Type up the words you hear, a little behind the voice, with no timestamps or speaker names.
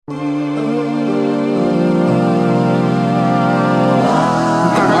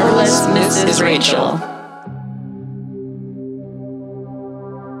This is Rachel.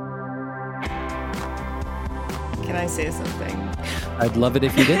 Can I say something? I'd love it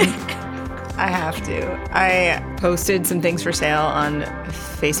if you didn't. I have to. I posted some things for sale on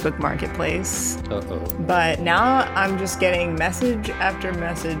Facebook Marketplace. Uh-oh. But now I'm just getting message after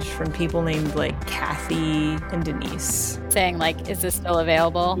message from people named like Kathy and Denise. Saying like, is this still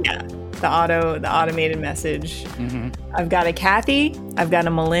available? Yeah. The automated message. Mm-hmm. I've got a Kathy. I've got a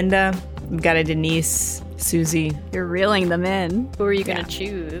Melinda. I've got a Denise. Susie. You're reeling them in. Who are you going to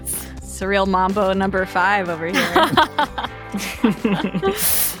choose? Surreal Mambo number 5 over here.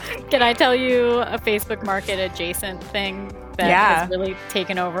 Can I tell you a Facebook Market adjacent thing that has really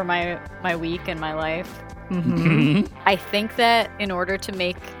taken over my week and my life? Mm-hmm. I think that in order to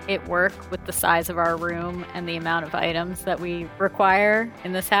make it work with the size of our room and the amount of items that we require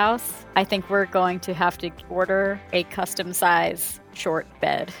in this house, I think we're going to have to order a custom size short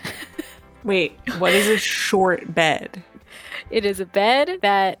bed. Wait, what is a short bed? It is a bed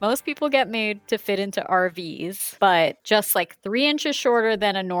that most people get made to fit into RVs, but just like 3 inches shorter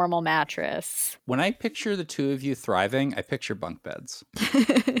than a normal mattress. When I picture the two of you thriving, I picture bunk beds.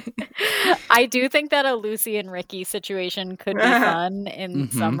 I do think that a Lucy and Ricky situation could be fun in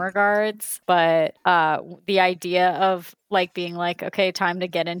some regards, but the idea of like being like, okay, time to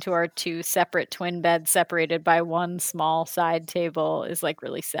get into our 2 separate twin beds separated by 1 small side table is like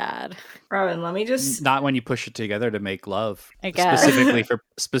really sad. Robin, let me just... Not when you push it together to make love. I guess.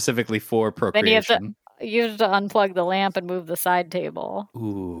 Specifically for procreation. Then you have to unplug the lamp and move the side table.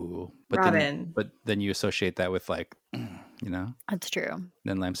 Ooh. But Robin. Then you associate that with like, you know? That's true.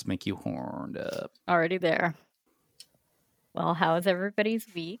 Then lamps make you horned up. Already there. Well, how is everybody's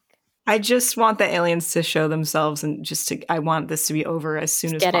week? I just want the aliens to show themselves and I want this to be over as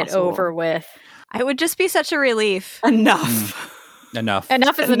soon as possible. Get it over with. It would just be such a relief. Enough. Enough.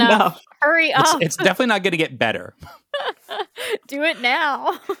 Enough is enough. Hurry up. It's definitely not going to get better. Do it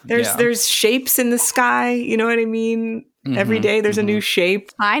now. There's shapes in the sky. You know what I mean? Mm-hmm, every day there's a new shape.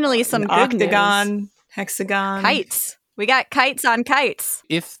 Finally, some good octagon, news. Hexagon. Kites. We got kites on kites.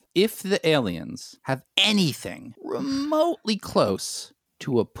 If the aliens have anything remotely close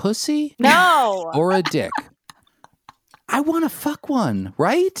to a pussy, or a dick, I want to fuck one,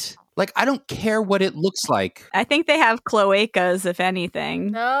 right? Like, I don't care what it looks like. I think they have cloacas, if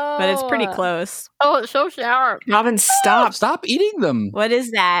anything. No. But it's pretty close. Oh, it's so sharp. Robin, stop. Stop eating them. What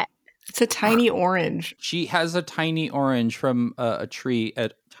is that? It's a tiny orange. She has a tiny orange from a tree,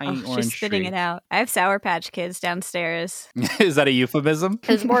 a tiny orange She's spitting tree. it out. I have Sour Patch Kids downstairs. Is that a euphemism?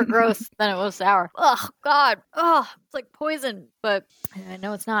 It's more gross than it was sour. Oh, God. Oh, it's like poison, but I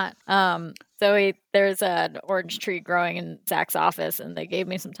know it's not. So there's an orange tree growing in Zach's office, and they gave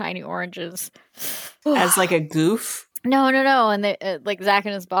me some tiny oranges. As like a goof? No. And they like Zach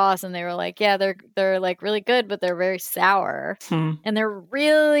and his boss, and they were like, yeah, they're like really good, but they're very sour. And they're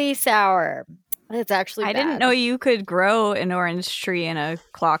really sour. It's actually I bad. didn't know you could grow an orange tree in a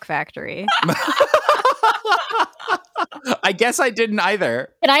clock factory. I guess I didn't either.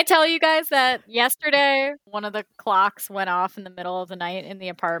 Can I tell you guys that yesterday one of the clocks went off in the middle of the night in the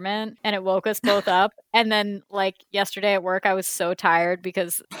apartment and it woke us both up. And then like yesterday at work, I was so tired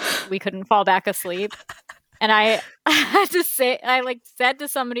because we couldn't fall back asleep. And I had to say, I like said to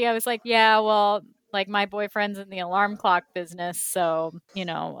somebody, I was like, yeah, well, like my boyfriend's in the alarm clock business. So, you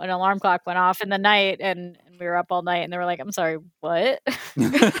know, an alarm clock went off in the night and we were up all night and they were like, I'm sorry, what?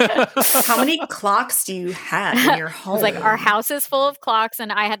 How many clocks do you have in your home? I was like, our house is full of clocks.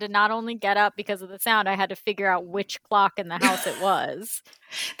 And I had to not only get up because of the sound, I had to figure out which clock in the house it was.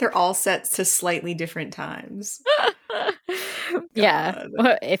 They're all set to slightly different times. Yeah.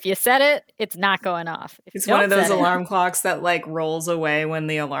 If you set it, it's not going off. It's one of those alarm clocks that like rolls away when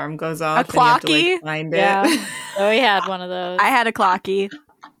the alarm goes off. A clocky? And you have to, like, find it. Yeah. Oh, we had one of those. I had a clocky.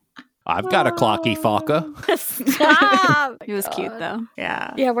 I've got a clocky Falca. Stop. He was cute though.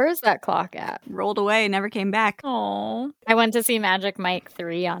 Yeah. Yeah, where's that clock at? Rolled away, never came back. Oh. I went to see Magic Mike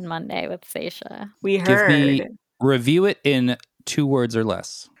 3 on Monday with Seisha. We heard. Review it in 2 words or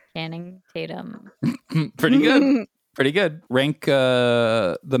less. Channing Tatum. Pretty good. Pretty good. Rank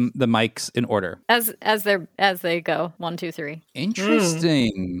the mics in order. As they go. 1, 2, 3.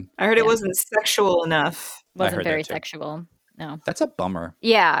 Interesting. I heard it wasn't sexual enough. Wasn't very sexual. No. That's a bummer.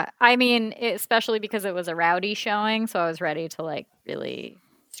 Yeah. I mean, especially because it was a rowdy showing, so I was ready to like really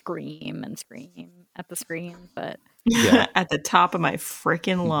scream at the screen, but yeah. At the top of my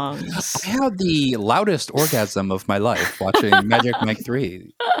freaking lungs. I had the loudest orgasm of my life watching Magic Mike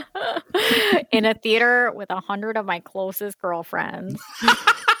 3. In a theater with 100 of my closest girlfriends.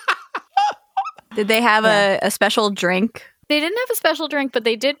 Did they have a special drink They didn't have a special drink, but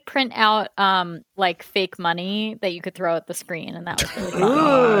they did print out like fake money that you could throw at the screen, and that was really fun.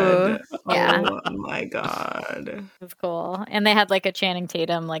 Ooh. Yeah. Oh my God. It was cool. And they had like a Channing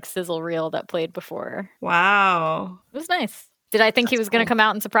Tatum like sizzle reel that played before. Wow. It was nice. Did I think he was going to come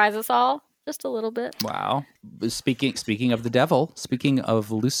out and surprise us all? Just a little bit. Wow. Speaking of the devil, speaking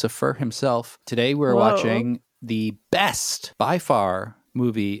of Lucifer himself, today we're watching the best, by far,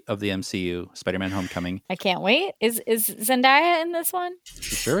 movie of the MCU, Spider-Man Homecoming. I can't wait. Is Zendaya in this one?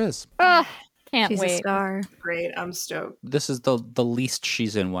 She sure is. Can't She's wait. a star. Great. I'm stoked. This is the least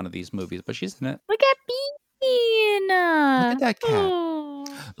she's in one of these movies, but she's in it. Look at Bean. Look at that cat. Oh.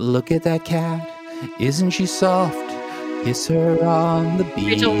 Look at that cat. Isn't she soft? Kiss her on the bean.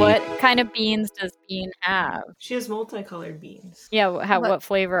 Rachel, what kind of beans does Bean have? She has multicolored beans. Yeah, what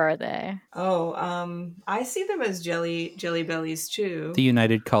flavor are they? Oh, I see them as jelly bellies too. The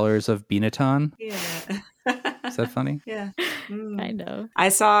United Colors of Beanaton. Yeah. Is that funny? Yeah. I know. I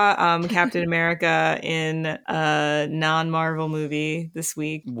saw Captain America in a non-Marvel movie this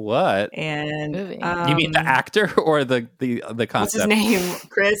week. What? And Movie. You mean the actor or the concept? What's his name?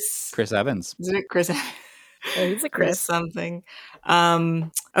 Chris Evans. Is it Chris? Oh, he's a Chris something.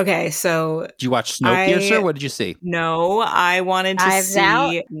 Okay, so Did you watch Snowpiercer? What did you see? No, I wanted to Knives see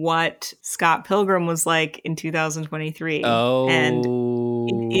Out? what Scott Pilgrim was like in 2023. Oh. And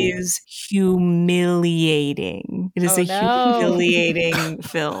it is humiliating. It is humiliating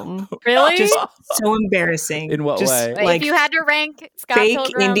film. Really? Just so embarrassing. In what way? Wait, Like if you had to rank Scott fake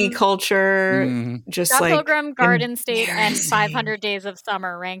Pilgrim, indie culture, just Scott like Pilgrim, Garden State, and embarrassing. 500 Days of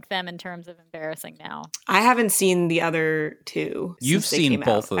Summer, rank them in terms of embarrassing now. I haven't seen the other two. You've since they seen came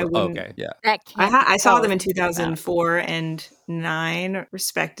both out. of I them. wouldn't- Okay, yeah. That can't I saw them in both. 2004 and 9,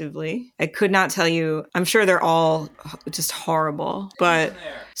 respectively. I could not tell you. I'm sure they're all just horrible, but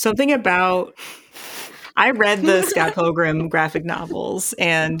something about. I read the Scott Pilgrim graphic novels,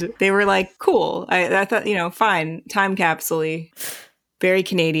 and they were like cool. I thought, fine, time capsule. Very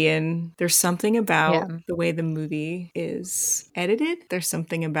Canadian. There's something about the way the movie is edited. There's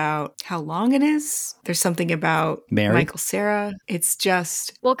something about how long it is. There's something about Mary? Michael Cera. It's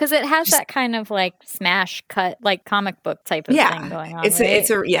just Well, because it has that kind of like smash cut, like comic book type of thing going on. Yes,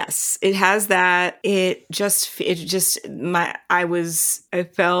 it has that. I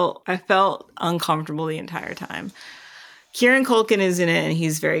felt uncomfortable the entire time. Kieran Culkin is in it, and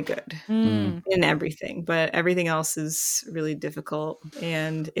he's very good in everything, but everything else is really difficult.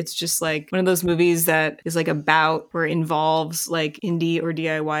 And it's just like one of those movies that is like about or involves like indie or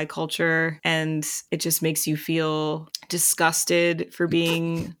DIY culture, and it just makes you feel disgusted for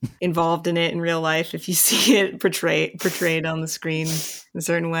being involved in it in real life if you see it portrayed on the screen in a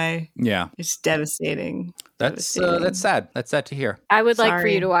certain way. Yeah. It's devastating. That's sad. That's sad to hear. I would like for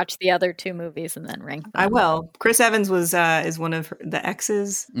Sorry. you to watch the other two movies and then rank them. I will. Chris Evans is one of the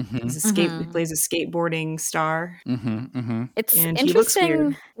exes. He plays a skateboarding star. It's And he looks interesting.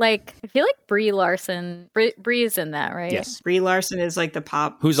 weird. Like, I feel like Brie Brie's in that, right? Yes. Brie Larson is like the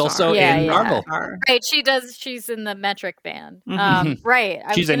pop. Who's star. also in Marvel. Star. Right, she's in the Metric Band. Right.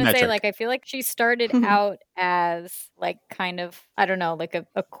 I She's was in gonna say, Metric. like, I feel like she started out as like kind of, I don't know, like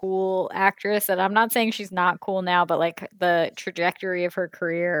a cool actress. And I'm not saying she's not cool now, but like the trajectory of her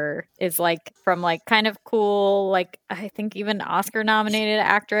career is like from like kind of cool, like I think even Oscar nominated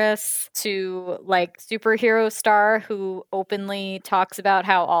actress to like superhero star who openly talks about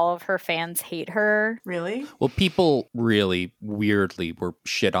how all of her fans hate her. Really? Well, people really weirdly were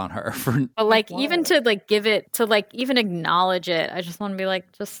shit on her for. But like even to like give it to like even acknowledge it, I just want to be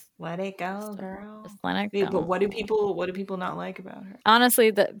like, just Let it go, girl. just let it Wait, go. but what do people not like about her?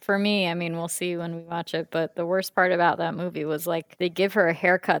 Honestly, for me, I mean, we'll see when we watch it, but the worst part about that movie was like they give her a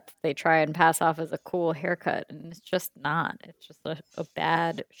haircut that they try and pass off as a cool haircut, and it's just not. It's just a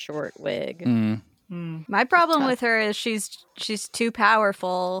bad short wig. My problem with her is she's too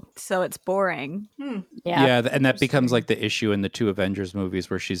powerful, so it's boring. Yeah, and that becomes like the issue in the two Avengers movies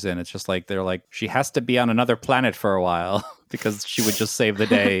where she's in. It's just like they're like she has to be on another planet for a while because she would just save the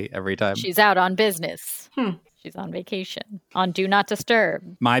day every time. She's out on business. She's on vacation, on Do Not Disturb.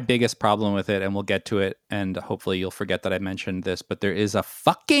 My biggest problem with it, and we'll get to it, and hopefully you'll forget that I mentioned this, but there is a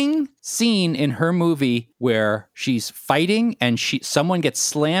fucking scene in her movie where she's fighting and someone gets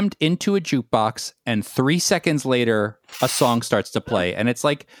slammed into a jukebox, and 3 seconds later, a song starts to play. And it's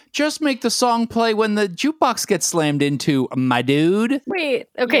like, just make the song play when the jukebox gets slammed into, my dude. Wait,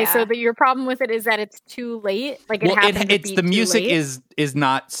 okay, so your problem with it is that it's too late? Like it happened to be the too music late? is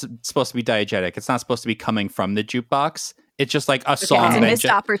not supposed to be diegetic. It's not supposed to be coming from the jukebox. It's just like a song. It's a that missed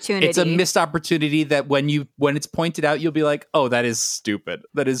opportunity. It's a missed opportunity that when it's pointed out, you'll be like, oh, that is stupid.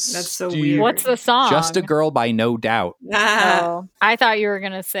 That's so weird. What's the song? Just a Girl by No Doubt. Oh, I thought you were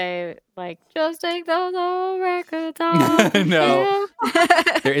going to say, like, just take those old records off. No.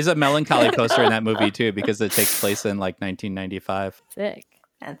 There is a melancholy poster in that movie, too, because it takes place in, like, 1995. Sick.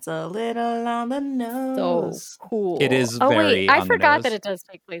 That's a little on the nose. So cool. It is Oh, very wait, I on the forgot nose. that it does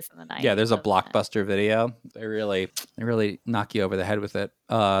take place in the 90s. Yeah, there's a doesn't it? Blockbuster video. They really knock you over the head with it.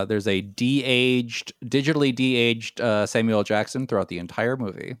 There's a digitally de-aged Samuel Jackson throughout the entire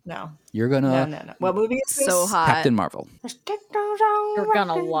movie. No. You're gonna No. What movie is this? So hot. Captain Marvel. You're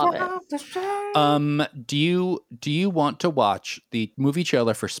gonna love it. Do you want to watch the movie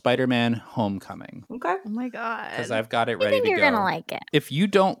trailer for Spider-Man: Homecoming? Okay. Oh my god. Because I've got it I ready think to you're go. gonna like it. If you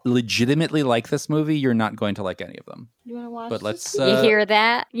don't legitimately like this movie, you're not going to like any of them. You wanna watch But let's. You hear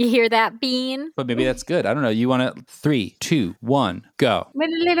that? You hear that, Bean? But maybe that's good. I don't know. You want to 3, 2, 1, go. With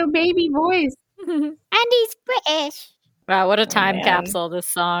a little baby voice. And he's British. Wow, what a time man. capsule, this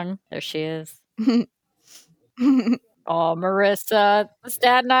song. There she is. Oh, Marissa, the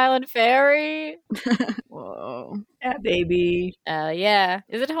Staten Island Ferry. Whoa. Yeah, baby. Yeah.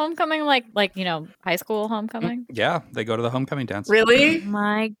 Is it homecoming like high school homecoming? Yeah, they go to the homecoming dance. Really? Oh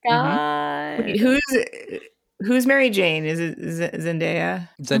my God. Who's Mary Jane? Is it Zendaya?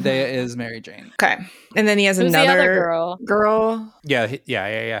 Zendaya is Mary Jane. Okay. And then he has Who's the another other girl?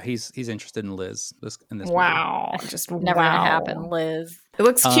 Yeah. He's interested in Liz in this movie. Wow. Just Never wow. gonna happen, Liz. It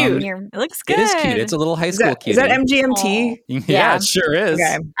looks cute. It looks good. It is cute. It's a little high school Is that MGMT? Yeah, Yeah. it sure is.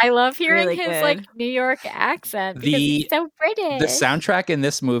 Okay. I love hearing Really his good. like New York accent because he's so British. The soundtrack in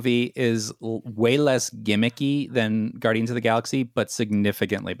this movie is way less gimmicky than Guardians of the Galaxy, but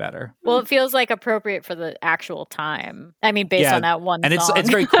significantly better. Well, it feels like appropriate for the actual time. I mean, based on that one And song. it's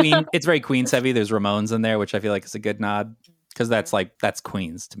very Queen. It's very Queens heavy. There's Ramones in there, which I feel like is a good nod because that's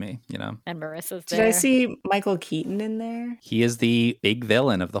Queens to me. You know, and Marissa's Did there. I see Michael Keaton in there? he is the big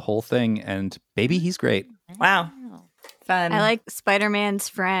villain of the whole thing, and baby, he's great. Wow. Fun. I like Spider-Man's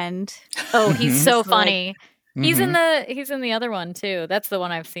friend. Oh, he's so Like- funny. He's Mhm. in the other one too. That's the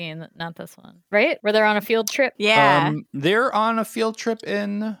one I've seen, not this one. Right? Where they're on a field trip. Yeah. They're on a field trip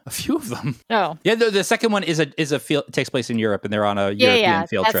in a few of them. Oh. Yeah, the second one is a field takes place in Europe, and they're on a European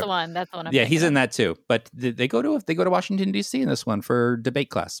field that's trip. the one. That's the one. I'm Yeah, he's thinking in that too. But they go to Washington D.C. in this one for debate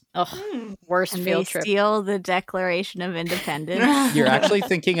class. of. Oh, worst and they field trip. steal the Declaration of Independence. You're actually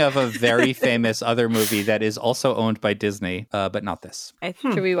thinking of a very famous other movie that is also owned by Disney, but not this.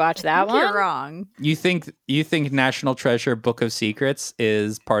 Should we watch that You're one? wrong. You think National Treasure: Book of Secrets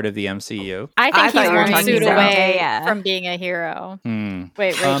is part of the MCU? I I think thought he's you were one talking suit about- away Yeah. from being a hero. Hmm.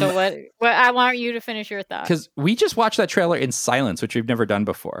 Wait, Rachel, what? I want you to finish your thought. Because we just watched that trailer in silence, which we've never done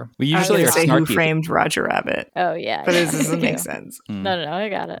before. We I was usually gonna are say Who snarky. Framed Roger Rabbit. Oh yeah, But yeah. this doesn't make sense. No, I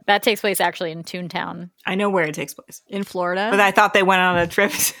got it. That takes place actually in Toontown. I know where it takes place. In Florida. But I thought they went on a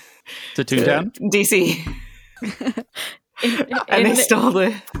trip To Toontown? DC. And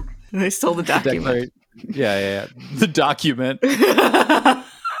they stole the document. Yeah. The document.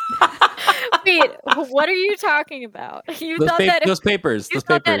 Wait, what are you talking about? You Those, thought that those papers. you Those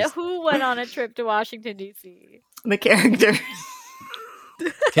thought papers. that who went on a trip to Washington D.C. The characters.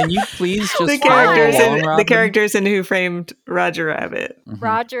 Can you please just The follow characters along, in, Robin? the characters in Who Framed Roger Rabbit.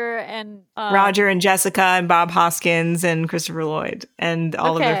 Roger and Roger and Jessica and Bob Hoskins and Christopher Lloyd and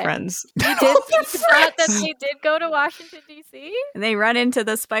all of their Okay. friends. You thought that they did go to Washington D.C. and they run into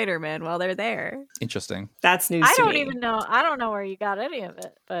the Spider-Man while they're there. Interesting. That's news I to don't me. even know. I don't know where you got any of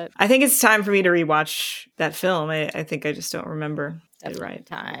it, but I think it's time for me to rewatch that film. I think I just don't remember that's it right.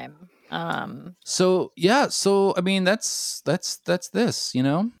 time. So I mean that's this, you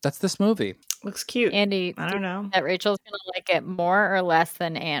know? That's this movie. Looks cute. Andy, I don't know. that Rachel's gonna like it more or less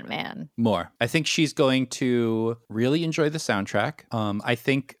than Ant-Man. More. I think she's going to really enjoy the soundtrack. I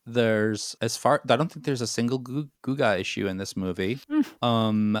think I don't think there's a single Guga issue in this movie.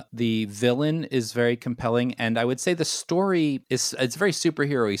 The villain is very compelling, and I would say the story it's a very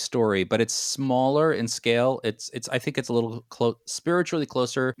superhero-y story, but it's smaller in scale. I think it's a little spiritually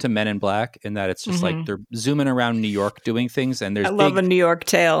closer to Men in Black in that it's just like they're zooming around New York doing things, and there's I love a New York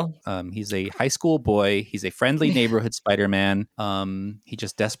tale. he's a high school boy. He's a friendly neighborhood Spider-Man. He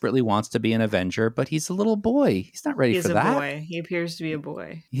just desperately wants to be an Avenger, but he's a little boy. He's not ready He's for a that. boy. He appears to be a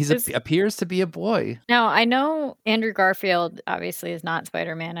boy. Appears to be a boy. Now, I know Andrew Garfield obviously is not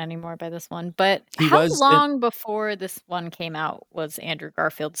Spider-Man anymore by this one, but He how was long before this one came out was Andrew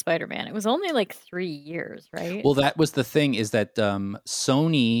Garfield Spider-Man? It was only like 3 years, right? Well, that was the thing is that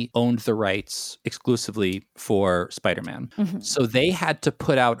Sony owned the rights exclusively for Spider-Man. So they had to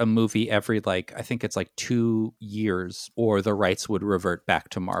put out a movie every every I think it's 2 years, or the rights would revert back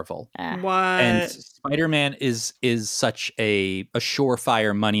to Marvel. What? And Spider-Man is such a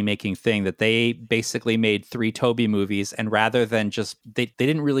surefire money-making thing that they basically made 3 Tobey movies, and rather than just they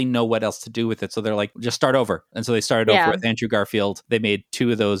didn't really know what else to do with it, so they're like, just start over. And so they started over with Andrew Garfield. They made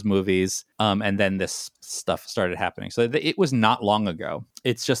 2 of those movies, and then this stuff started happening. So it was not long ago.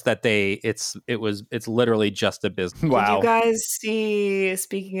 It's just that it's literally just a business. Wow. Did you guys see,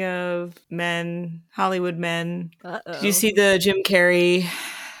 speaking of men, Hollywood men, did you see the Jim Carrey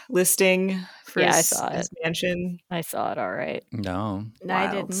listing for his mansion? I saw it. All right. No,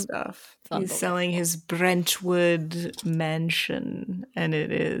 I didn't. Stuff. He's selling his Brentwood mansion, and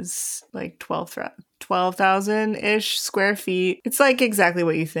it is 12,000-ish square feet. It's exactly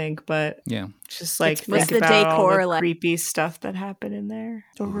what you think, but just think the about decor, all the creepy stuff that happened in there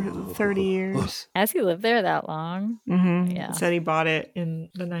over 30 years. Has he lived there that long? Mm-hmm. Yeah. He said he bought it in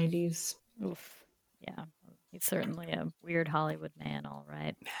the 90s. Oof. Yeah. He's certainly a weird Hollywood man, all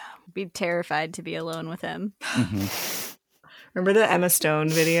right. I'd be terrified to be alone with him. Mm-hmm. Remember the Emma Stone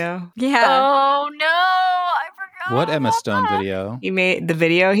video? Yeah. Oh, no. I forgot. What Emma Stone video? He made the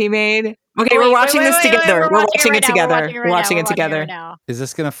video he made. Okay, we're watching this together. We're watching it together. We're watching it together. Is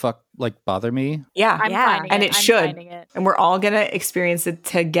this going to bother me? Yeah. I'm finding and it should. And we're all going to experience it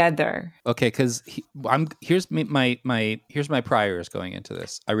together. Okay, because here's my priors going into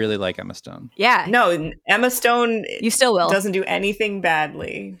this. I really like Emma Stone. Yeah. No, Emma Stone you still will. Doesn't do anything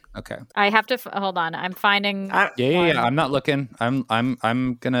badly. Okay. I have to hold on. I'm finding Yeah. I'm not looking. I'm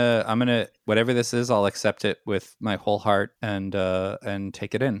gonna whatever this is, I'll accept it with my whole heart and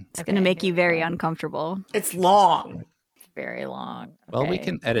take it in. It's gonna make you very uncomfortable. It's long. Very long. Okay. Well, we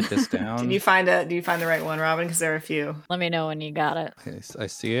can edit this down. Did you find the right one, Robin? Because there are a few. Let me know when you got it. Okay, so I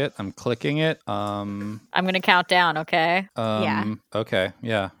see it. I'm clicking it. I'm gonna count down. Okay. Yeah. Okay.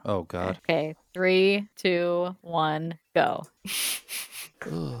 Yeah. Oh God. Okay. 3, 2, 1, go.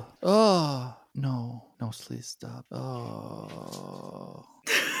 Oh no! Please stop. Oh.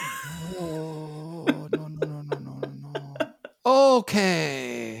 Oh no!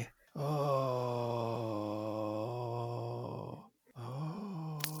 Okay. Oh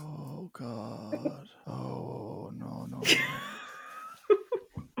God. Oh no.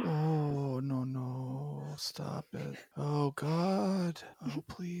 Oh no. Stop it. Oh God. Oh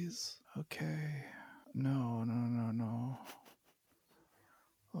please. Okay. No.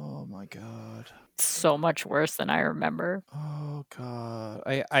 Oh my God. So much worse than I remember. Oh God.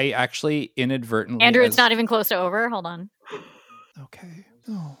 I actually inadvertently Andrew, it's not even close to over. Hold on. Okay.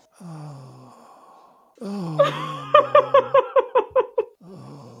 No. Oh.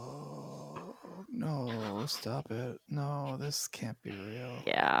 No, stop it. No, this can't be real.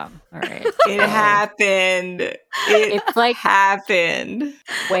 Yeah. All right. It happened. It's happened.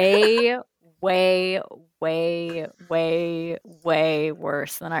 Way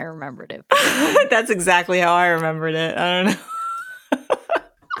worse than I remembered it. That's exactly how I remembered it. I don't know.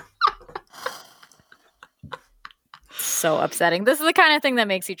 So upsetting. This is the kind of thing that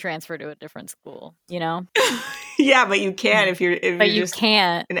makes you transfer to a different school, you know? Yeah, but you can't if you're just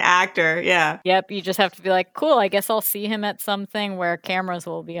can't. An actor. Yeah. Yep. You just have to be like, cool, I guess I'll see him at something where cameras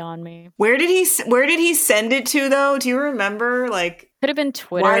will be on me. Where did he send it to though? Do you remember? Could have been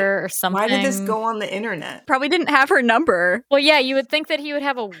Twitter or something. Why did this go on the internet? Probably didn't have her number. Well, yeah, you would think that he would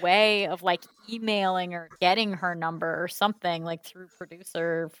have a way of emailing or getting her number or something through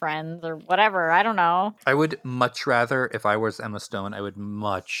producer friends or whatever. I don't know. I would much rather, if I was Emma Stone, I would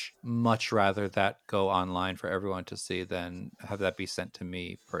much rather that go online for everyone to see than have that be sent to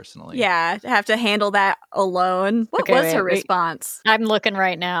me personally. Yeah, have to handle that alone. What was her response? I'm looking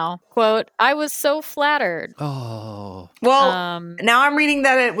right now. Quote, I was so flattered. Oh. Well, now I'm reading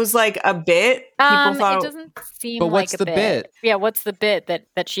that it was a bit. People thought it doesn't seem but what's like a the bit? Yeah, what's the bit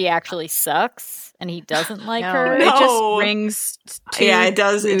that she actually sucks and he doesn't like her? It just rings too. Yeah, it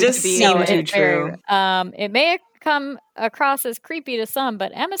does. It just seems too true. It may come across as creepy to some,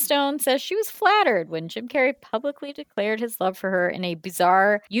 but Emma Stone says she was flattered when Jim Carrey publicly declared his love for her in a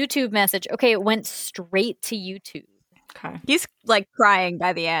bizarre YouTube message. Okay, it went straight to YouTube. Okay. He's crying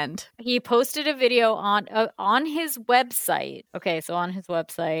by the end. He posted a video on his website. Okay, so on his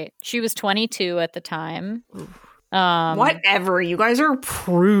website, she was 22 at the time. Whatever, you guys are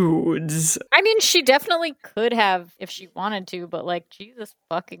prudes. I mean, she definitely could have if she wanted to, but Jesus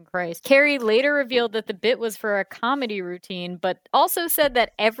fucking Christ. Carrey later revealed that the bit was for a comedy routine, but also said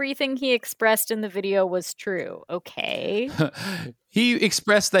that everything he expressed in the video was true. Okay. He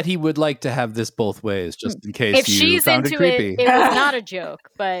expressed that he would like to have this both ways, just in case if you she's found into it creepy. it was not a joke,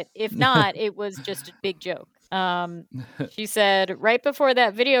 but if not, it was just a big joke. She said, right before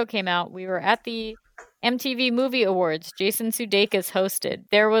that video came out, we were at the MTV Movie Awards. Jason Sudeikis hosted.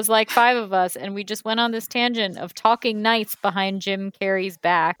 There was like 5 of us, and we just went on this tangent of talking nice behind Jim Carrey's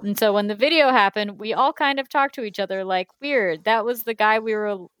back. And so when the video happened, we all kind of talked to each other like, weird. That was the guy we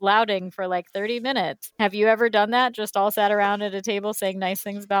were lauding for like 30 minutes. Have you ever done that? Just all sat around at a table saying nice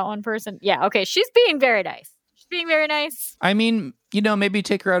things about one person? Yeah, okay. She's being very nice. Being very nice. I mean, maybe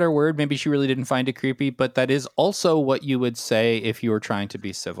take her at her word. Maybe she really didn't find it creepy, but that is also what you would say if you were trying to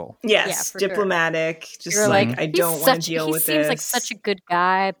be civil. Yes, diplomatic. Sure. Just like, I don't want to deal with this. He seems like such a good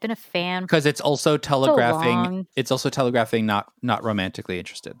guy. I've been a fan. Because it's also telegraphing. It's also telegraphing not romantically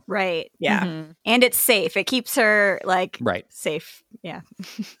interested. Right. Yeah. Mm-hmm. And it's safe. It keeps her safe. Yeah.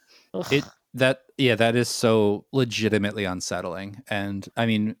 That is so legitimately unsettling. And I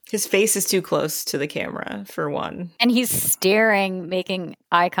mean, his face is too close to the camera for one. And he's staring, making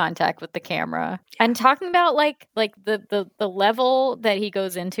eye contact with the camera. And talking about like the level that he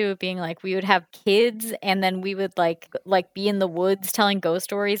goes into of being like, we would have kids and then we would like be in the woods telling ghost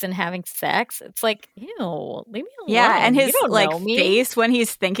stories and having sex. It's like, ew, leave me alone. Yeah, and his face when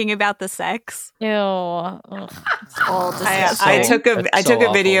he's thinking about the sex. Ew. Ugh. It's all I took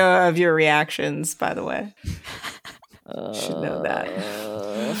a video of your reactions, by the way. You should know that.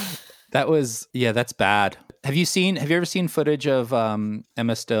 That's bad. Have you ever seen footage of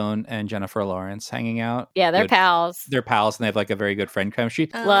Emma Stone and Jennifer Lawrence hanging out? Yeah, they're pals. They're pals, and they have like a very good friend chemistry.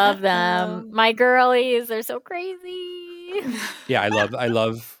 Love them. My girlies, they're so crazy. Yeah, I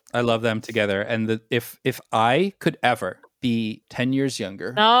love them together. And if I could ever be 10 years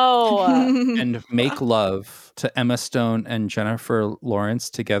younger and make love to Emma Stone and Jennifer Lawrence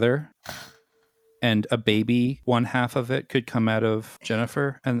together, and a baby, one half of it could come out of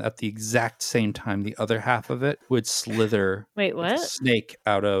Jennifer, and at the exact same time, the other half of it would slither like a snake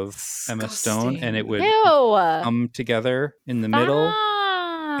out of Emma Stone, and it would come together in the middle,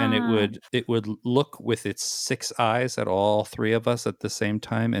 and it would look with its 6 eyes at all 3 of us at the same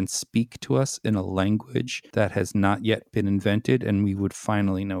time and speak to us in a language that has not yet been invented, and we would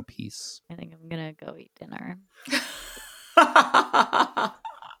finally know peace. I think I'm gonna go eat dinner.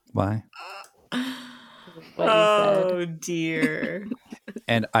 Why? Oh dear.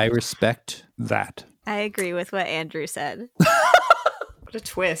 And I respect that. I agree with what Andrew said. What a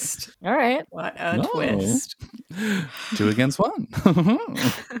twist. All right. What a twist. 2 against 1.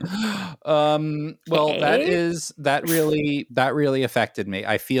 Well, that really affected me.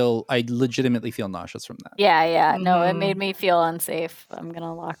 I legitimately feel nauseous from that. Yeah. No, it made me feel unsafe. I'm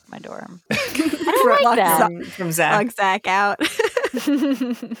gonna lock my door. I don't like that. From Zach. Lock Zach out. I'm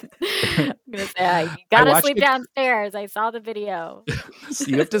gonna say, you gotta sleep downstairs. I saw the video. So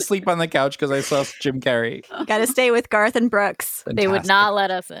you have to sleep on the couch because I saw Jim Carrey. You gotta stay with Garth and Brooks. Fantastic. They would not let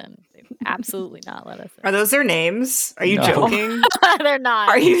us in. They would absolutely not let us in. Are those their names? Are you joking? They're not.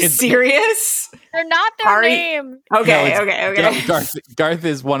 Are you serious? They're not their names. Okay, no, okay. Garth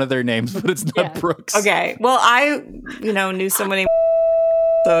is one of their names, but it's not Brooks. Okay. Well, I knew somebody,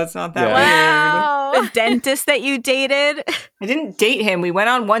 so it's not that weird. Wow. The dentist that you dated. I didn't date him. We went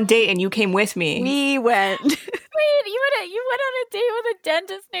on one date and you came with me. We went. Wait, you went on a date with a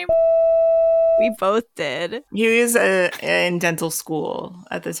dentist named. We both did. He was in dental school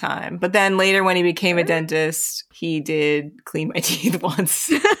at the time. But then later when he became a dentist, he did clean my teeth once.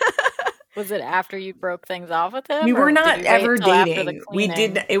 Was it after you broke things off with him? We were not ever dating. We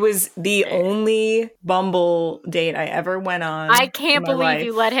did. It was the only Bumble date I ever went on. I can't believe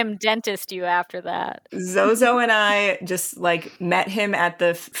you let him dentist you after that. Zozo and I just met him at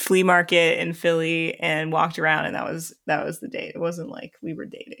the flea market in Philly and walked around, and that was the date. It wasn't like we were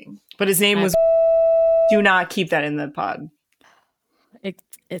dating. But his name was. Do not keep that in the pod.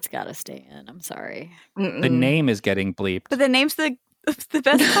 It's got to stay in. I'm sorry. The name is getting bleeped. But the name's the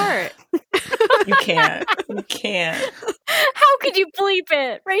best part. You can't. How could you bleep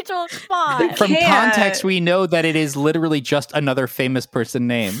it? Rachel, come on. From context, we know that it is literally just another famous person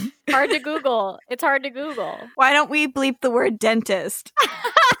name. Hard to Google. It's hard to Google. Why don't we bleep the word dentist?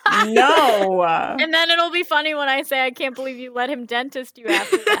 No. And then it'll be funny when I say, I can't believe you let him dentist you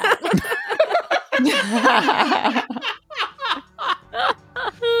after that.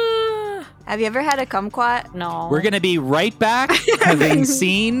 Have you ever had a kumquat? No. We're going to be right back having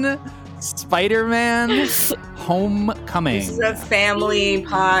seen Spider-Man Homecoming. This is a family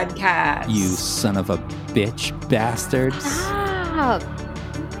podcast. You son of a bitch bastards. Stop. Oh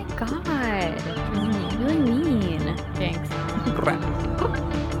my God. You're really mean. Thanks.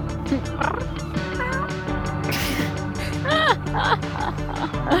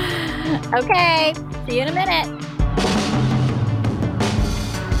 Okay. See you in a minute.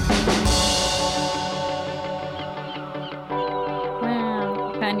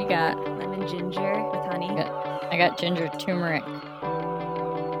 ginger with honey. I got ginger turmeric.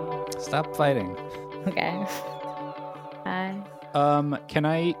 Stop fighting. Okay. Can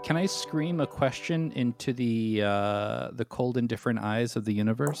I scream a question into the cold and different eyes of the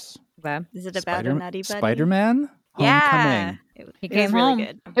universe? Okay. Is it about a nutty buddy? Spider-Man? Yeah. Homecoming. He It came was really home.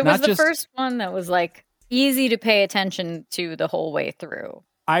 good. It Not was the just- first one that was like easy to pay attention to the whole way through.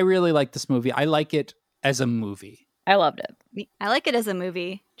 I really like this movie. I like it as a movie. I loved it. I like it as a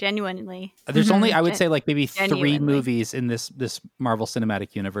movie, genuinely. There's Mhm. only, I would say, like maybe three Genuinely. movies in this Marvel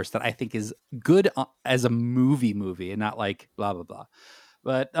Cinematic Universe that I think is good as a movie and not like blah blah blah.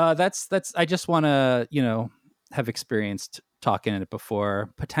 But that's. I just want to have experienced talking in it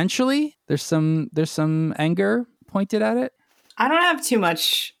before. Potentially, there's some anger pointed at it. I don't have too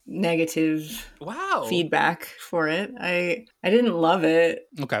much negative feedback for it. I didn't love it.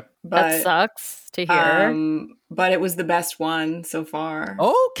 Okay. But, that sucks to hear. But it was the best one so far.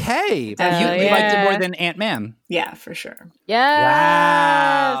 Okay. But you liked it more than Ant-Man. Yeah, for sure.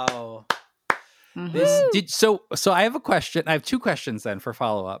 Yeah. Wow. So I have a question. I have two questions then for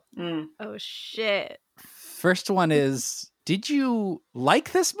follow-up. Oh, shit. First one is, did you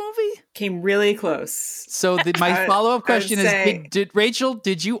like this movie? Came really close. So my follow-up question say- is, did Rachel,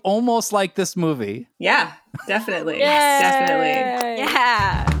 did you almost like this movie? Yeah, definitely. Yay. Definitely.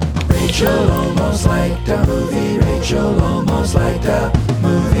 Yeah. Rachel almost liked a movie. Rachel almost liked a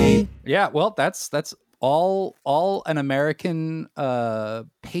movie. Yeah, well, that's all an American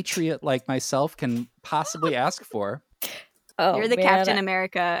patriot like myself can possibly ask for. Oh, You're the man. Captain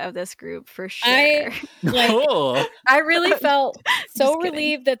America of this group for sure. I really felt so Just kidding.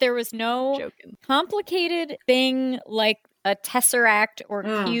 relieved that there was no Joking. complicated thing like a tesseract or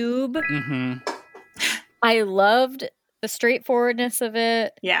cube. Mm-hmm. I loved the straightforwardness of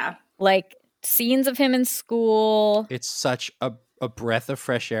it. Yeah. Like scenes of him in school. It's such a breath of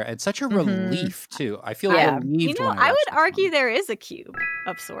fresh air and such a relief too. I feel Yeah. relieved. You know, when I watch would this argue one. there is a cube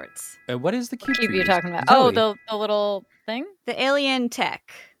of sorts. What is the cube? Cube you're you're talking about? Zoe. Oh, the little thing? The alien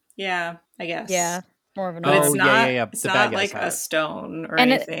tech. Yeah, I guess. Yeah. More of an But it's Oh, not, yeah. It's The not bad guys like have a it. stone or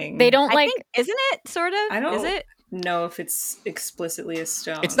And anything. they don't I like think, isn't it sort of? I don't Is it? know if it's explicitly a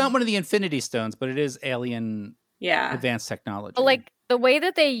stone. It's not one of the Infinity Stones, but it is alien Yeah. advanced technology. But like the way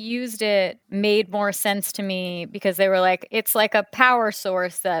that they used it made more sense to me because they were like, it's like a power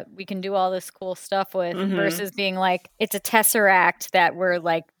source that we can do all this cool stuff with versus being like, it's a tesseract that we're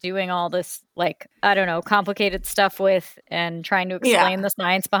like doing all this, like, I don't know, complicated stuff with and trying to explain the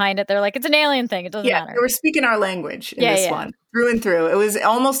science behind it. They're like, it's an alien thing. It doesn't matter. They were speaking our language in Yeah, this yeah. one, through and through. It was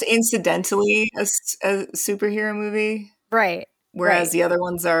almost incidentally a superhero movie, Right. whereas the other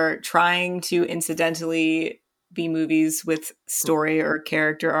ones are trying to incidentally be movies with story or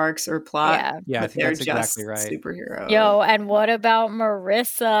character arcs or plot. Yeah. Yeah, I but think they're that's exactly just right. superhero. Yo, and what about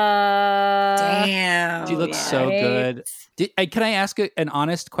Marissa? Damn. She looks so good. Can I ask an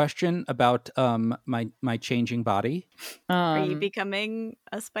honest question about my changing body? Are you becoming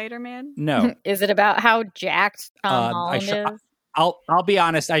a Spider-Man? No. Is it about how jacked Tom I Holland sh- is? I'll be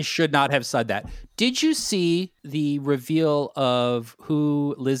honest, I should not have said that. Did you see the reveal of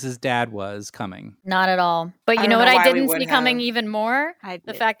who Liz's dad was coming? Not at all. But I you don't know know what I why we didn't would see coming have. even more? I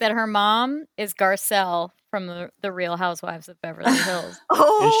The did. fact that her mom is Garcelle from the Real Housewives of Beverly Hills.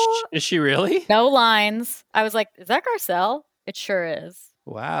 Oh, Is she really? No lines. I was like, is that Garcelle? It sure is.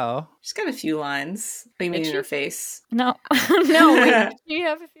 Wow. She's got a few lines. What do you mean in her face? No. No, wait, did she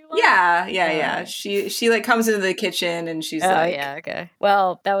have a few lines? Yeah. She like comes into the kitchen and she's Oh, like, yeah, okay.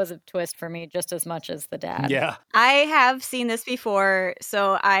 Well, that was a twist for me just as much as the dad. Yeah. I have seen this before,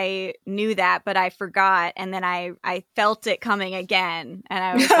 so I knew that, but I forgot, and then I felt it coming again, and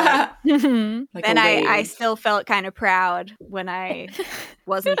I was like, like then a I wave. still felt kind of proud when I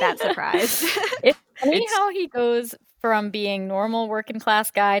wasn't that surprised. It's funny It's- how he goes from being normal working class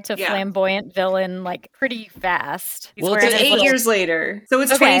guy to Yeah. flamboyant villain like pretty fast. He's Well, wearing It's his 8 little- years later. So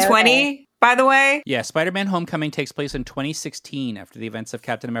it's Okay, 2020, by the way. Yeah, Spider-Man Homecoming takes place in 2016 after the events of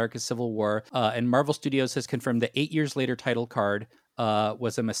Captain America's Civil War, and Marvel Studios has confirmed the 8 years later title card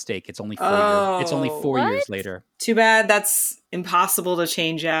was a mistake. It's only 4 years. It's only 4 What? years later. Too bad that's impossible to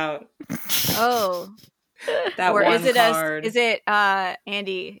change out. Oh, That or one is it card.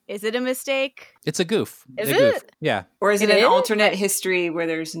 Andy? Is it a mistake? It's a goof. Is A goof. it? Yeah. Or is it It an is? alternate history where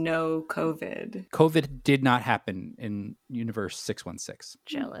there's no COVID? COVID did not happen in Universe 616.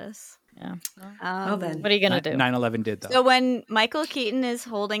 Jealous. Yeah. Well, then. What are you gonna do? 9/11 did though. So when Michael Keaton is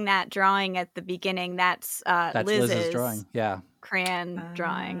holding that drawing at the beginning, that's That's Liz's Liz's drawing. Yeah. crayon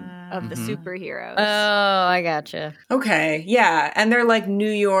drawing of the superheroes. Oh, I gotcha. Okay, yeah. And they're like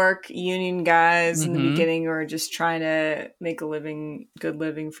New York union guys in the beginning who are just trying to make a good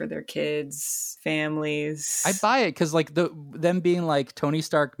living for their kids, families. I buy it because like them being like Tony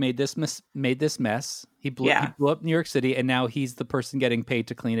Stark made this mess. He blew up New York City, and now he's the person getting paid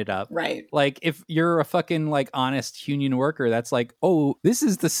to clean it up. Right. Like, if you're a fucking like honest union worker, that's like, oh, this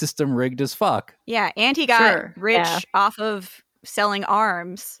is the system rigged as fuck. Yeah, and he got rich off of selling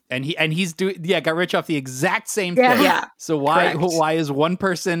arms. And he's got rich off the exact same thing. Yeah. So why is one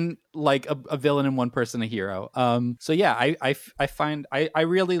person like a villain and one person a hero? So yeah, I find I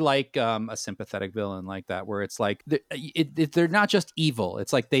really like a sympathetic villain like that, where it's like they're not just evil.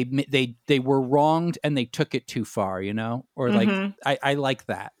 It's like they were wronged and they took it too far, you know? Or like I like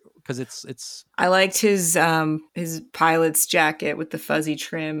that. Because it's I liked his pilot's jacket with the fuzzy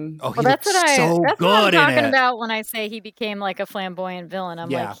trim. Oh, well, that's what I'm talking about when I say he became like a flamboyant villain. I'm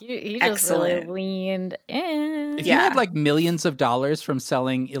like, he just really leaned in. If you had like millions of dollars from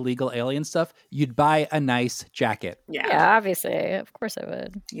selling illegal alien stuff, you'd buy a nice jacket. Yeah, obviously, of course I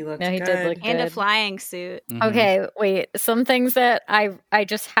would. He looked he good. did look and good. a flying suit. Okay, wait. Some things that I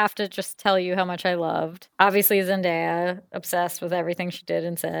just have to just tell you how much I loved. Obviously, Zendaya, obsessed with everything she did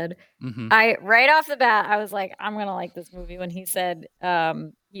and said. I right off the bat, I was like, I'm gonna like this movie when he said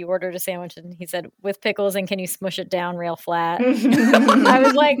he ordered a sandwich and he said, with pickles, and can you smush it down real flat? I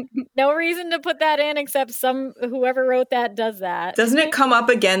was like, no reason to put that in except whoever wrote that does that. Doesn't it come up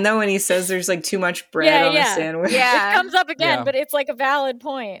again though when he says there's like too much bread on the sandwich? Yeah, it comes up again, but it's like a valid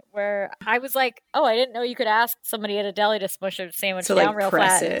point where I was like, oh, I didn't know you could ask somebody at a deli to smush a sandwich down like, real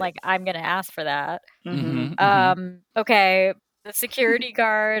press flat. it. Like, I'm gonna ask for that. Okay, the security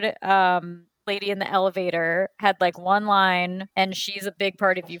guard lady in the elevator had like one line, and she's a big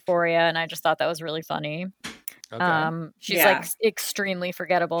part of Euphoria, and I just thought that was really funny. She's like extremely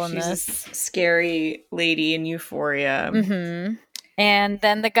forgettable in this. She's a scary lady in Euphoria. And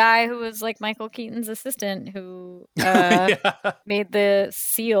then the guy who was like Michael Keaton's assistant who made the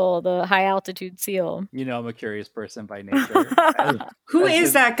seal, the high altitude seal. You know, I'm a curious person by nature. Who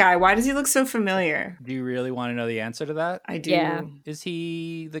is that guy? Why does he look so familiar? Do you really want to know the answer to that? I do. Yeah. Is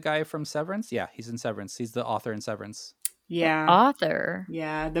he the guy from Severance? Yeah, he's in Severance. He's the author in Severance. Yeah. Author?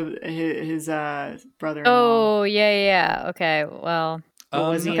 Yeah, his brother-in-law. Oh, yeah. Okay, well...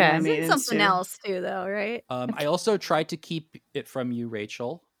 What was he okay. in Something else too, though, right? I also tried to keep it from you,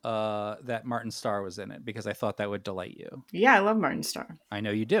 Rachel, that Martin Starr was in it because I thought that would delight you. Yeah, I love Martin Starr. I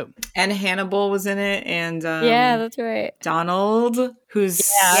know you do. And Hannibal was in it, and yeah, that's right. Donald, who's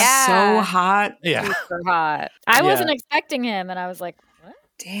so hot. Yeah, super hot. I wasn't expecting him, and I was like, what?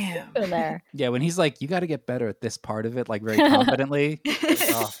 Damn. What's in there? Yeah, when he's like, you got to get better at this part of it, like very confidently.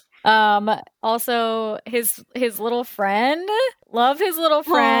 Also his little friend, love his little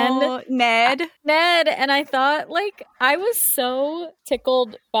friend, Ned, and I thought like I was so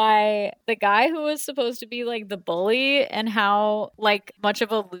tickled by the guy who was supposed to be like the bully and how like much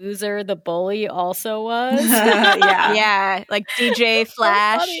of a loser the bully also was. yeah, like DJ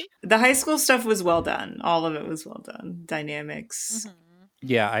Flash. The high school stuff was well done. All of it was well done. Dynamics.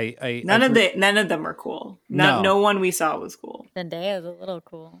 Yeah, I none of them are cool. No one we saw was cool. Zendaya's a little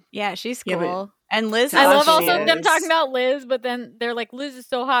cool. Yeah, she's cool. Yeah, and Liz, I love also them talking about Liz, but then they're like, Liz is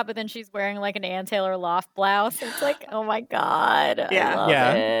so hot, but then she's wearing like an Ann Taylor Loft blouse. It's like, oh my god, I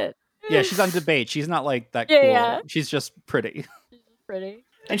love it. Yeah, she's on Debate. She's not like that cool. Yeah. She's just pretty. Pretty.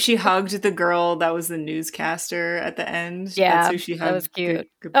 And she hugged the girl that was the newscaster at the end. Yeah, that's who she hugged. That was cute.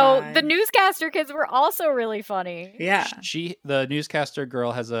 Goodbye. Oh, the newscaster kids were also really funny. Yeah. The newscaster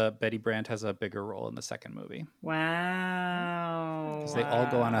girl Betty Brandt has a bigger role in the second movie. Wow. Because they all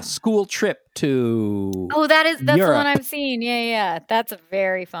go on a school trip to that's Europe. the one I've seen. Yeah. That's a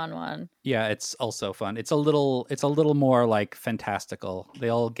very fun one. Yeah, it's also fun. It's a little more like fantastical. They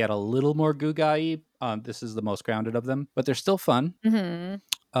all get a little more goo-gaye. This is the most grounded of them, but they're still fun.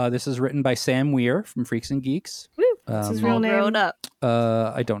 This is written by Sam Weir from Freaks and Geeks. What's his real name? Grown up.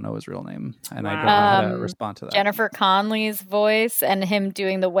 I don't know his real name, and I don't know how to respond to that. Jennifer Connelly's voice and him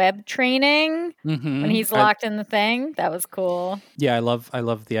doing the web training when he's locked in the thing. That was cool. Yeah, I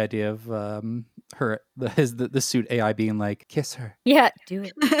love the idea of the suit AI being like, kiss her. Yeah, do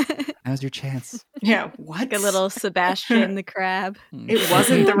it. Now's your chance. Yeah, what? Like a little Sebastian the crab. It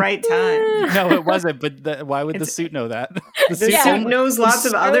wasn't the right time. No, it wasn't. But why would the suit know that? The suit knows lots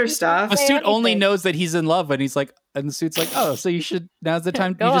of other stuff. The suit only knows that he's in love, and he's like, and the suit's like, oh, so you should. Now's the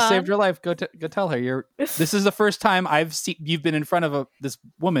time. You just saved her life. Go tell her. This is the first time I've seen you've been in front of this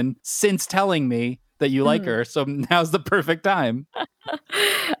woman since telling me that you like her. So now's the perfect time.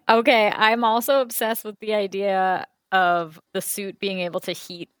 Okay, I'm also obsessed with the idea of the suit being able to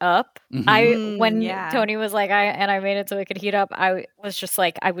heat up. Mhm. When Yeah. Tony was like, I made it so it could heat up, I was just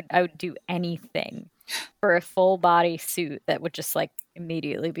like, I would do anything for a full body suit that would just like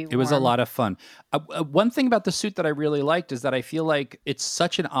immediately be warm. It was a lot of fun. One thing about the suit that I really liked is that I feel like it's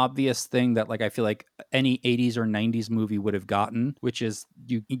such an obvious thing that like I feel like any 80s or 90s movie would have gotten, which is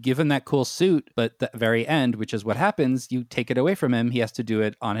you give him that cool suit, but the very end, which is what happens, you take it away from him. He has to do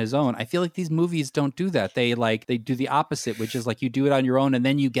it on his own. I feel like these movies don't do that. They do the opposite, which is like you do it on your own and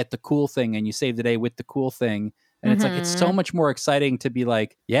then you get the cool thing and you save the day with the cool thing. And it's like, it's so much more exciting to be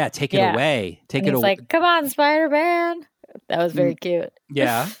like, yeah, take it away. Take it away. Like, come on, Spider-Man. That was very cute.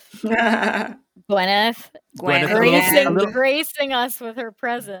 Yeah. Gwyneth gracing us with her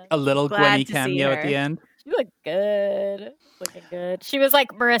presence. A little Gwenny cameo at the end. You look good. Looking good. She was like,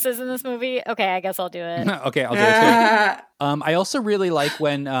 Marissa's in this movie. Okay, I guess I'll do it. Okay, I'll do it too. I also really like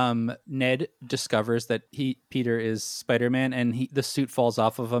when Ned discovers that Peter is Spider-Man and the suit falls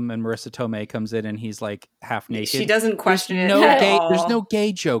off of him and Marissa Tomei comes in and he's like half naked. She doesn't question it at all. There's no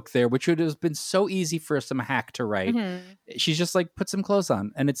gay joke there, which would have been so easy for some hack to write. Mm-hmm. She's just like, put some clothes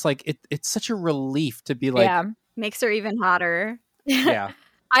on. And it's like, it's such a relief to be like. Yeah. Makes her even hotter. Yeah.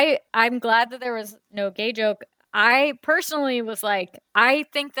 I'm glad that there was no gay joke. I personally was like, I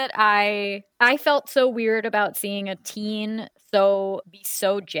think that I felt so weird about seeing a teen be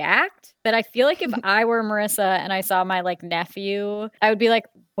so jacked that I feel like if I were Marissa and I saw my like nephew, I would be like,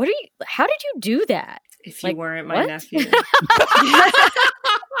 how did you do that? If you weren't my what? nephew.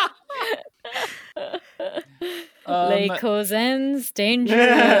 Les cousins, danger.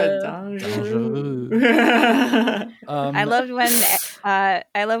 I love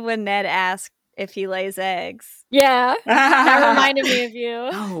when Ned asked if he lays eggs. Yeah, that reminded me of you.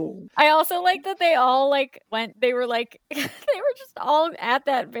 Oh. I also like that they all like they were just all at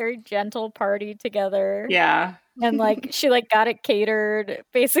that very gentle party together. Yeah. And like she like got it catered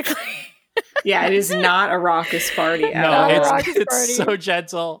basically. Yeah, it is not a raucous party at all. No, it's so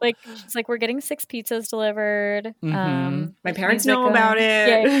gentle. Like she's like, we're getting 6 pizzas delivered. Mm-hmm. My parents know about it.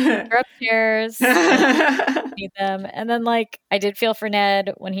 Yeah, you're upstairs. Need them. And then like I did feel for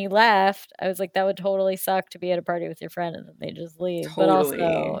Ned when he left. I was like, that would totally suck to be at a party with your friend and then they just leave. Totally. But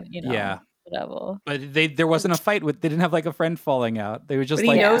also, yeah. Whatever. But there wasn't a fight they didn't have like a friend falling out. They were just but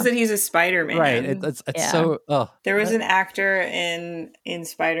like he knows that he's a Spider-Man. Right. It's so There was an actor in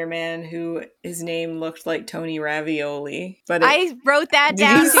Spider-Man who his name looked like Tony Ravioli. But I wrote that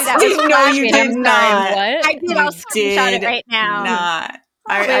down too. That was no, you did not. What? I did. I'll screenshot it right now. Not.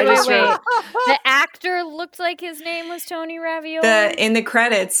 Wait. wrote The actor looked like his name was Tony Ravioli. in the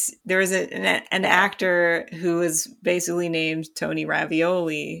credits. There was an actor who was basically named Tony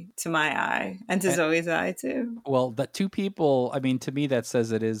Ravioli to my eye and to Zoe's eye too. Well, the two people. I mean, to me, that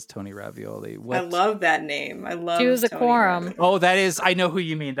says it is Tony Ravioli. I love that name. I love. Choose a Tony quorum. Ravioli. Oh, that is. I know who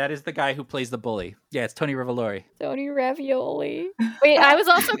you mean. That is the guy who plays the bully. Yeah, it's Tony Ravioli. Tony Ravioli. Wait, I was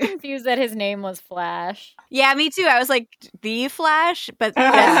also confused that his name was Flash. Yeah, me too. I was like, the Flash, but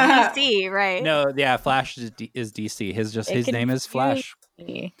that's DC, right? No, yeah, Flash is DC. His name is Flash.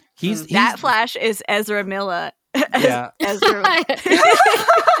 He's that Flash is Ezra Miller. Yeah. Ezra.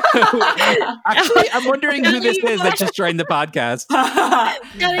 Actually, I'm wondering who this is that just joined the podcast.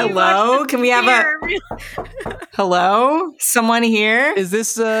 Hello? Can we have Hello? Someone here? Is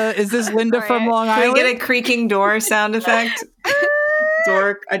this Linda from Long Can Island? we get a creaking door sound effect?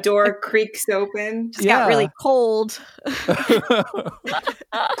 A door creaks open. Just got really cold.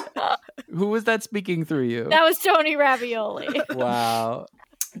 Who was that speaking through you? That was Tony Ravioli. Wow.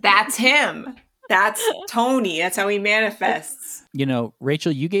 That's him. That's Tony. That's how he manifests. You know,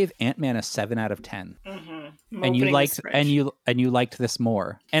 Rachel, you gave Ant-Man a 7 out of 10. Mm-hmm. And you liked this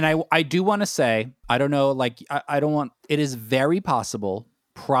more. And I do want to say, I don't know, like I don't want, it is very possible,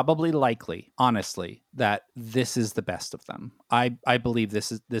 probably likely, honestly, that this is the best of them. I believe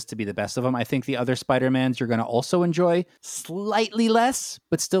this to be the best of them. I think the other Spider-Mans you're going to also enjoy slightly less,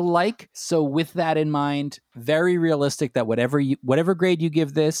 but still like. So with that in mind, very realistic that whatever grade you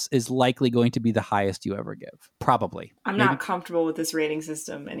give this is likely going to be the highest you ever give. Probably. I'm not comfortable with this rating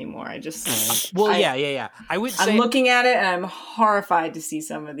system anymore. I just yeah. I would say I'm looking at it and I'm horrified to see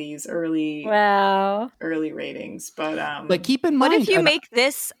some of these early ratings. But keep in mind, what if you make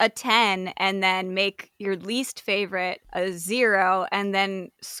this a 10 and then make your least favorite a 0 and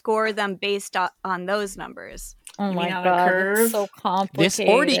then score them based on those numbers? Oh my god, it's so complicated. This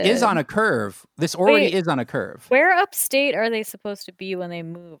already is on a curve. Is on a curve. Where upstate are they supposed to be when they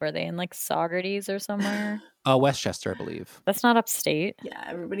move? Are they in like Saugerties or somewhere? Westchester, I believe. That's not upstate. Yeah,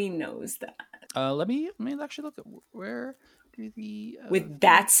 everybody knows that. Let me actually look at With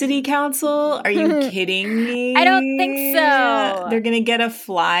that city council? Are you kidding me? I don't think so. They're gonna get a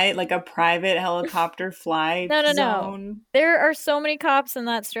flight, like a private helicopter flight No. zone. There are so many cops in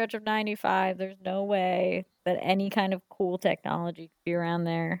that stretch of 95. There's no way that any kind of cool technology could be around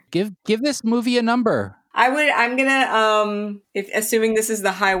there. Give this movie a number. I'm gonna if assuming this is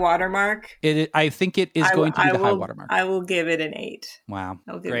the high watermark. I think it is going to be the high watermark. I will give it an 8. Wow.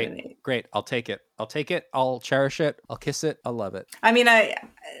 I'll give it an 8. Great. I'll take it. I'll cherish it. I'll kiss it. I'll love it. I mean, I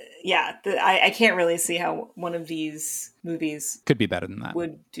can't really see how one of these movies could be better than that.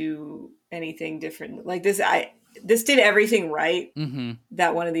 Would do anything different. Like this did everything right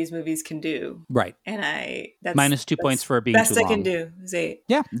that one of these movies can do. Right. And that's minus 2 points for being too long. Best I can do is 8.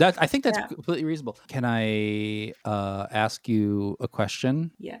 Yeah, I think that's completely reasonable. Can I ask you a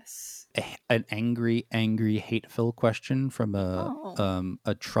question? Yes. An angry, hateful question from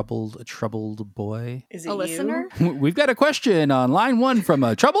a troubled boy. Is it a listener? We've got a question on line 1 from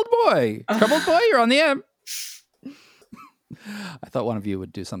a troubled boy. Troubled boy, you're on the air. I thought one of you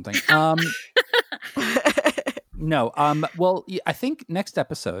would do something. No. Well, I think next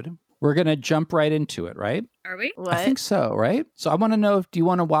episode we're gonna jump right into it, right? Are we? What? I think so, right? So I want to know, do you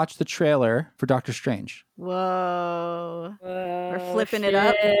want to watch the trailer for Doctor Strange? Whoa. We're flipping it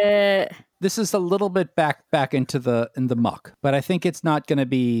up. This is a little bit back into the muck, but I think it's not going to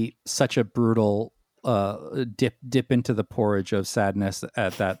be such a brutal dip into the porridge of sadness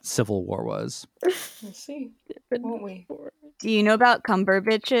that Civil War was. We'll see, won't we? Do you know about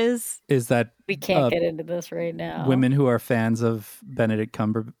Cumberbitches? Is that we can't get into this right now? Women who are fans of Benedict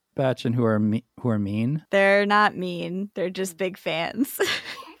Cumberbatch and who are mean? They're not mean. They're just big fans.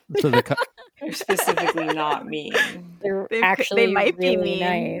 So they're specifically not mean. They might be really mean.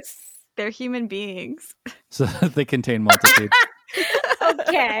 Nice. They're human beings. So they contain multitudes.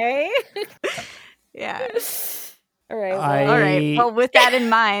 Okay. Yeah. All right. All right. Well, with that in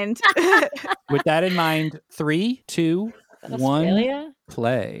mind. 3, 2, 1, Australia?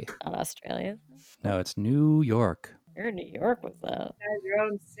 play. Not Australia. No, it's New York. You're in New York with that. Your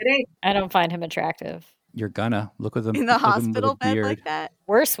own city. I don't find him attractive. You're gonna look with him in the hospital bed like that.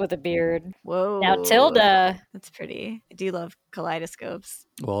 Worse with a beard. Whoa. Now Tilda. That's pretty. I do love kaleidoscopes.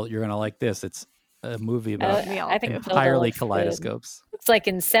 Well, you're gonna like this. It's a movie about I think entirely kaleidoscopes. It's like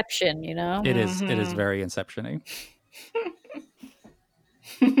Inception, you know? It is. It is very Inception-y.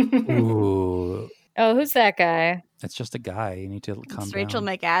 Ooh. Oh, who's that guy? It's just a guy. You need to calm down. Rachel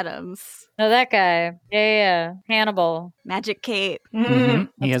McAdams. No, that guy. Yeah. Hannibal. Magic cape.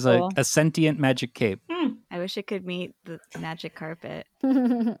 He has a sentient magic cape. I wish I could meet the magic carpet.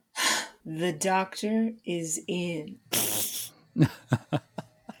 The doctor is in. Doesn't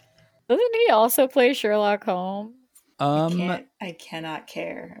he also play Sherlock Holmes? I cannot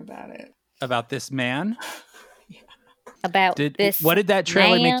care about it. About this man? What did that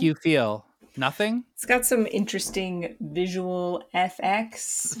trailer make you feel? Nothing? It's got some interesting visual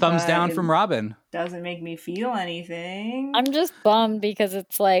FX. Thumbs down from Robin. Doesn't make me feel anything. I'm just bummed because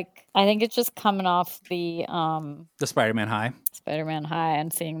it's like, I think it's just coming off the Spider-Man High. Spider-Man High,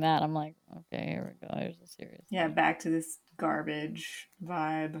 and seeing that, I'm like, okay, here we go. Here's a series. Yeah, back to this garbage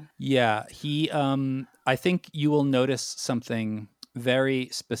vibe. Yeah, I think you will notice something very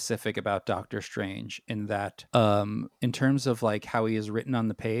specific about Doctor Strange in that in terms of like how he is written on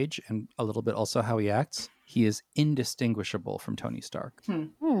the page and a little bit also how he acts, he is indistinguishable from Tony Stark.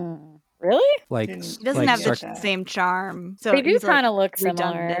 Really? Like he doesn't have Stark, the same charm. So they do kind of like look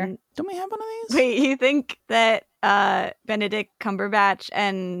similar. Redundant. Don't we have one of these? Wait, you think that Benedict Cumberbatch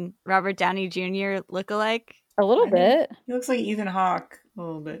and Robert Downey Jr. look alike? A little bit. He looks like Ethan Hawke a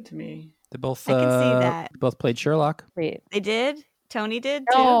little bit to me. They both I can see that. both played Sherlock. Wait. They did? Tony did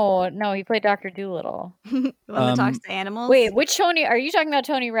too? No, he played Dr. Doolittle. The one that talks to animals? Wait, which Tony? Are you talking about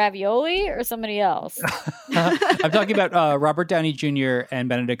Tony Ravioli or somebody else? I'm talking about Robert Downey Jr. and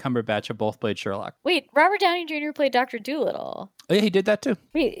Benedict Cumberbatch have both played Sherlock. Wait, Robert Downey Jr. played Dr. Doolittle. Oh, yeah, he did that too.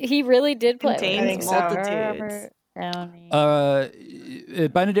 Wait, he really did play. Contains multitudes. Robert Downey.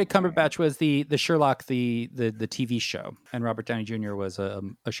 Benedict Cumberbatch was the Sherlock, the TV show, and Robert Downey Jr. was a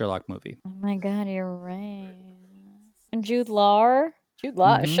Sherlock movie. Oh my God, you're right. And Jude Law.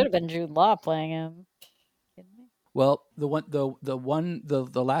 It should have been Jude Law playing him. Well, the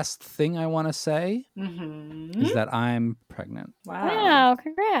last thing I want to say is that I'm pregnant. Wow,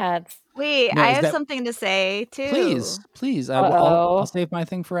 congrats. Wait, I have something to say too. Please. I'll save my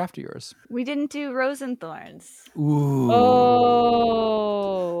thing for after yours. We didn't do Rose and Thorns. Ooh. Oh.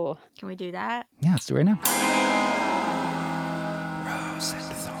 Can we do that? Yeah, let's do it right now. Rose and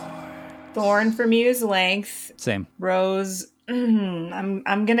Thorn. Thorn for me is length. Same. Rose. I'm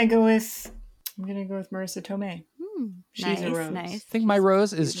gonna go with Marissa Tomei. She's a Nice, rose. nice. I think my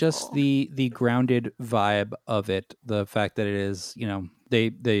rose is just beautiful. the grounded vibe of it. The fact that it is,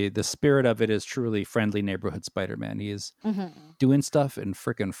 the spirit of it is truly friendly neighborhood Spider-Man. He is doing stuff in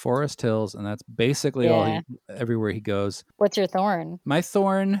freaking Forest Hills, and that's basically everywhere he goes. What's your thorn? My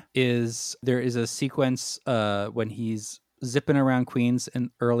thorn is there is a sequence when he's zipping around Queens and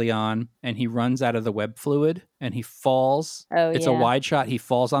early on, and he runs out of the web fluid and he falls. Oh, it's yeah. a wide shot. He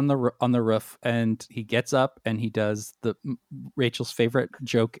falls on the roof, and he gets up and he does Rachel's favorite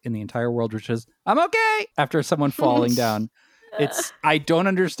joke in the entire world, which is "I'm okay" after someone falling down. I don't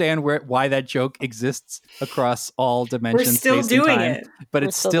understand why that joke exists across all dimensions. We're still space, and doing time, it. but We're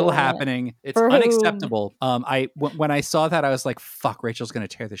it's still still doing it. happening. It's For whom? unacceptable. When I saw that, I was like, "Fuck, Rachel's gonna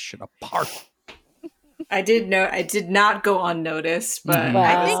tear this shit apart." I did not go unnoticed, but Wow.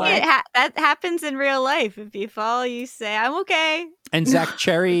 I think that happens in real life. If you fall, you say, "I'm okay." And Zach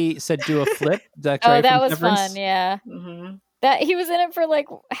Cherry said, "Do a flip." Zach Oh, Cherry that from was Severance. fun. Yeah. Mhm. That he was in it for like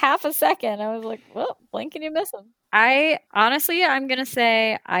half a second. I was like, well, blink and you miss him. I'm going to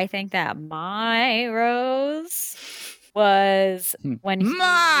say, I think that my rose was when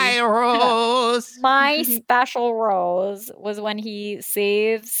My rose. my special rose was when he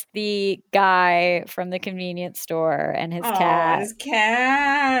saves the guy from the convenience store and his Aw, cat. his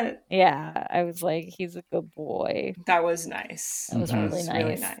cat. Yeah, I was like, he's a good boy. That was nice. That was really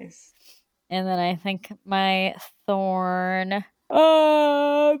really nice. nice. And then I think my thorn,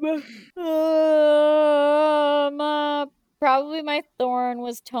 probably my thorn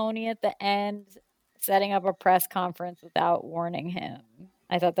was Tony at the end setting up a press conference without warning him.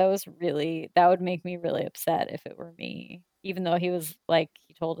 I thought that would make me really upset if it were me, even though he was like,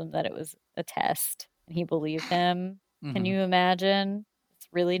 he told him that it was a test and he believed him. Can you imagine? It's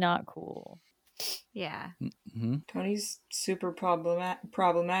really not cool. Yeah. Mm-hmm. Tony's super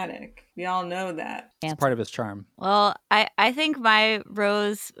problematic. We all know that. It's part of his charm. Well, I think my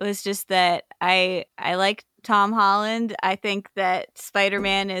rose was just that I like Tom Holland. I think that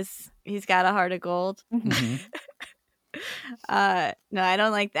Spider-Man he's got a heart of gold. Mm-hmm. No, I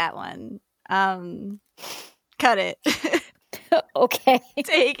don't like that one. Cut it. Okay.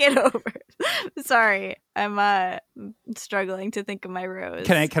 Take it over. Sorry. I'm struggling to think of my rose.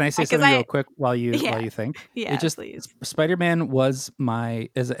 Can I say something real quick while you think? Yeah, It just please. Spider-Man was my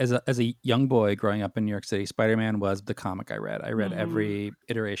as a young boy growing up in New York City. Spider-Man was the comic I read. I read every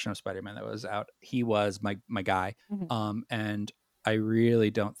iteration of Spider-Man that was out. He was my guy. And I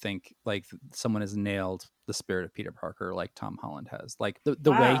really don't think like someone has nailed the spirit of Peter Parker like Tom Holland has. Like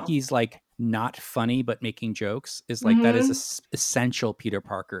the way he's like not funny but making jokes is like that is essential Peter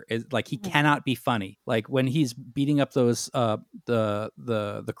Parker. Is like he cannot be funny. Like when he's beating up those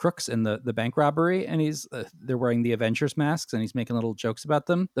the crooks in the bank robbery and he's they're wearing the Avengers masks and he's making little jokes about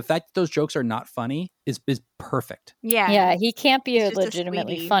them. The fact that those jokes are not funny is perfect. Yeah, he can't be a He's just a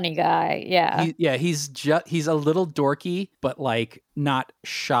legitimately sweetie. funny guy. Yeah. He's a little dorky but like not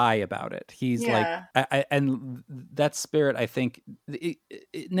shy about it. He's like and that spirit I think it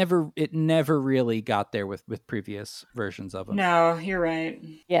never really got there with previous versions of him. No, you're right.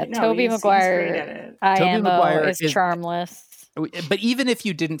 Yeah, No, Tobey he's great Maguire at it. Tobey Maguire is charmless. But even if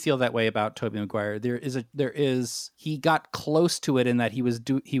you didn't feel that way about Tobey Maguire, he got close to it in that he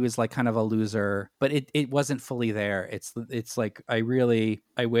was like kind of a loser, but it wasn't fully there. It's like I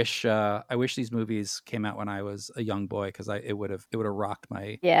wish these movies came out when I was a young boy because it would have rocked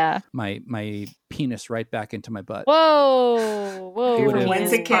my penis right back into my butt. Whoa. From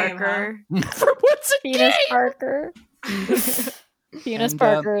whence it came, Parker. From whence it Penis came? Parker. Penis And,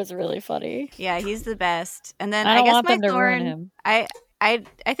 Parker is really funny. Yeah, he's the best. And then I I don't guess want my them to ruin thorn. him.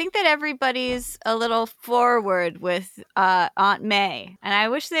 I think that everybody's a little forward with Aunt May, and I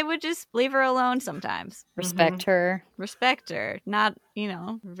wish they would just leave her alone sometimes. Respect her. Respect her. Not,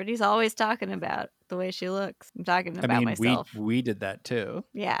 everybody's always talking about the way she looks. I'm talking about myself. we did that too.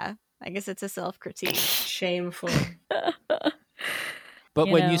 Yeah, I guess it's a self-critique. Shameful. But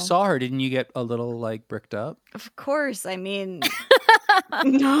when you saw her, didn't you get a little like bricked up? Of course. I mean,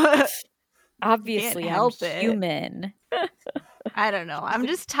 Obviously, Can't I'm help it. human. I don't know. I'm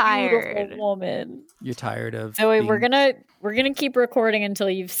just tired. Beautiful woman. You're tired of Zoe, being- we're gonna keep recording until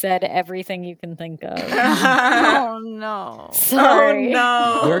you've said everything you can think of. Oh no. Sorry.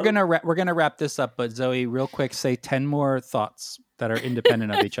 Oh, no. We're gonna wrap this up, but Zoe, real quick, say 10 more thoughts that are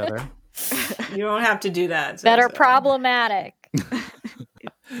independent of each other. You don't have to do that. That are Zoe. problematic.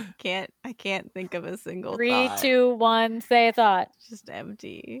 I can't think of a single 3, thought. 2, 1, say a thought. Just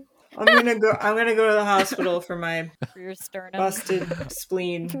empty. I'm gonna go to the hospital for my For your sternum. busted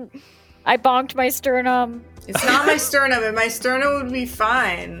spleen. I bonked my sternum. It's not my sternum. My sternum would be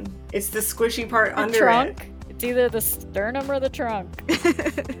fine. It's the squishy part under Trunk. it. It's either the sternum or the trunk. All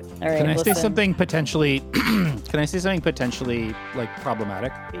right, Can I say listen. something potentially? Can I say something potentially like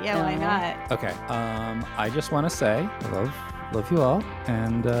problematic? Yeah, why not? Okay. I just want to say I love you all,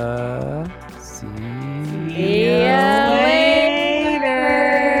 and see ya later.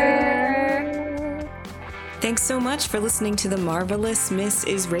 Thanks so much for listening to The Marvelous Miss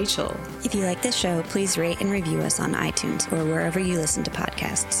is Rachel. If you like this show, please rate and review us on iTunes or wherever you listen to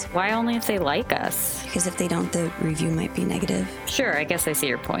podcasts. Why only if they like us? Because if they don't, the review might be negative. Sure, I guess I see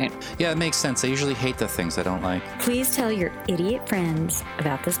your point. Yeah, it makes sense. I usually hate the things I don't like. Please tell your idiot friends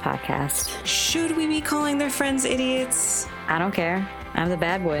about this podcast. Should we be calling their friends idiots? I don't care. I'm the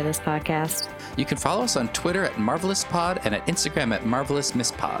bad boy of this podcast. You can follow us on Twitter at MarvelousPod and at Instagram at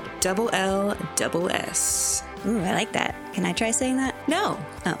MarvelousMissPod. Double L, double S. Ooh, I like that. Can I try saying that? No.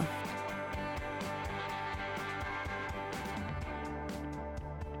 Oh.